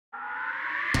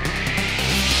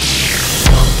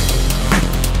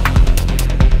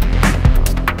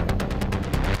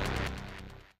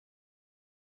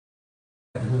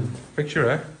Fix your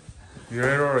hair. Your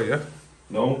hair alright, yeah?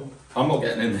 No, I'm not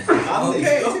getting in there.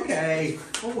 Okay, it's okay.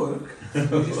 It'll work.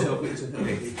 We'll just hope it's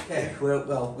okay. Okay,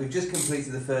 well, we've just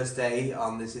completed the first day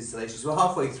on this installation, so we're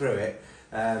halfway through it.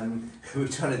 We're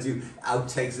trying to do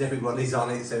outtakes and everybody's on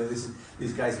it, so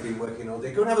these guys have been working all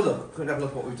day. Go and have a look. Go and have a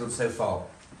look at what we've done so far.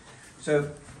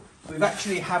 So, we've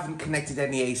actually haven't connected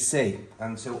any AC,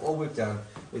 and so all we've done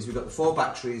is we've got the 4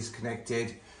 batteries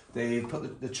connected. They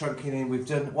put the trunk in.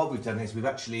 What we've done is we've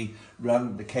actually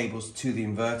run the cables to the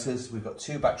inverters. We've got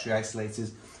 2 battery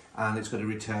isolators, and it's got a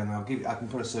return. I can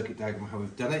put a circuit diagram how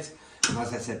we've done it. And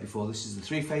as I said before, this is the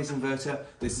 3-phase inverter.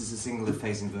 This is a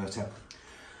single-phase inverter.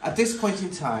 At this point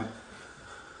in time,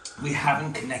 we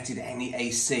haven't connected any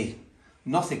AC.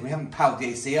 Nothing. We haven't powered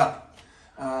the AC up.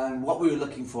 And what we were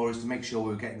looking for is to make sure we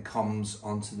were getting comms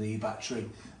onto the battery.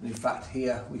 And in fact,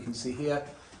 here we can see here.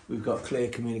 We've got clear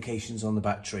communications on the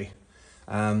battery,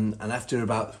 and after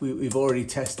we've already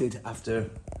tested after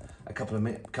a couple of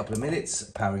minutes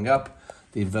powering up,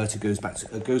 the inverter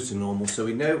goes to normal. So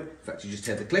we know. In fact, you just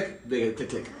heard the click,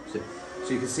 click.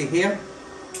 So you can see here,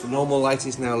 the normal light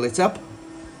is now lit up,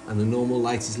 and the normal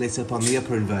light is lit up on the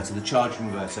upper inverter, the charge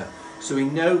inverter. So we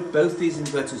know both these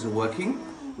inverters are working.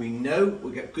 We know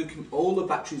we get all the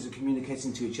batteries are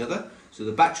communicating to each other. So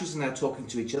the batteries are now talking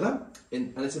to each other.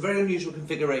 And it's a very unusual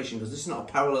configuration because this is not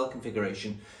a parallel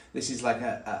configuration. This is like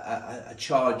a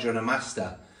charger and a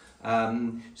master.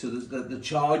 So the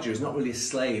charger is not really a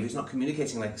slave. It's not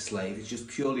communicating like a slave. It's just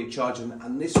purely a charger.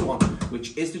 And this one,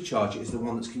 which is the charger, is the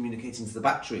one that's communicating to the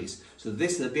batteries. So the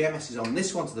BMS is on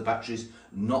this one to the batteries,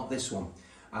 not this one.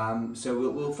 So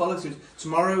we'll follow through.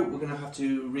 Tomorrow we're going to have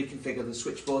to reconfigure the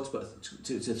switchboard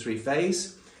to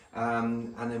 3-phase,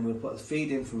 and then we'll put a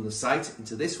feed in from the site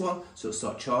into this one, so it'll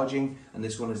start charging, and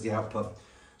this one is the output.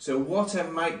 So what I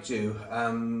might do,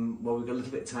 well, we've got a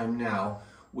little bit of time now,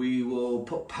 we will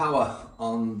put power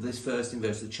on this first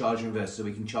inverter, the charger inverter, so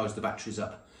we can charge the batteries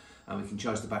up, and we can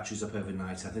charge the batteries up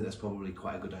overnight. I think that's probably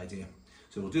quite a good idea.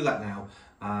 So we'll do that now,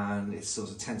 and it's sort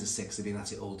of 10 to 6, they've been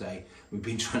at it all day. We've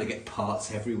been trying to get parts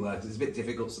everywhere, because it's a bit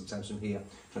difficult sometimes from here,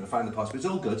 trying to find the parts, but it's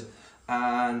all good.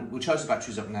 And we'll charge the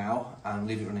batteries up now, and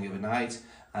leave it running overnight,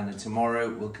 and then tomorrow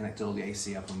we'll connect all the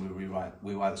AC up, and we'll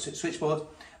rewire the switchboard,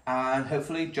 and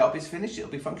hopefully job is finished,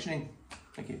 it'll be functioning.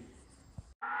 Thank you.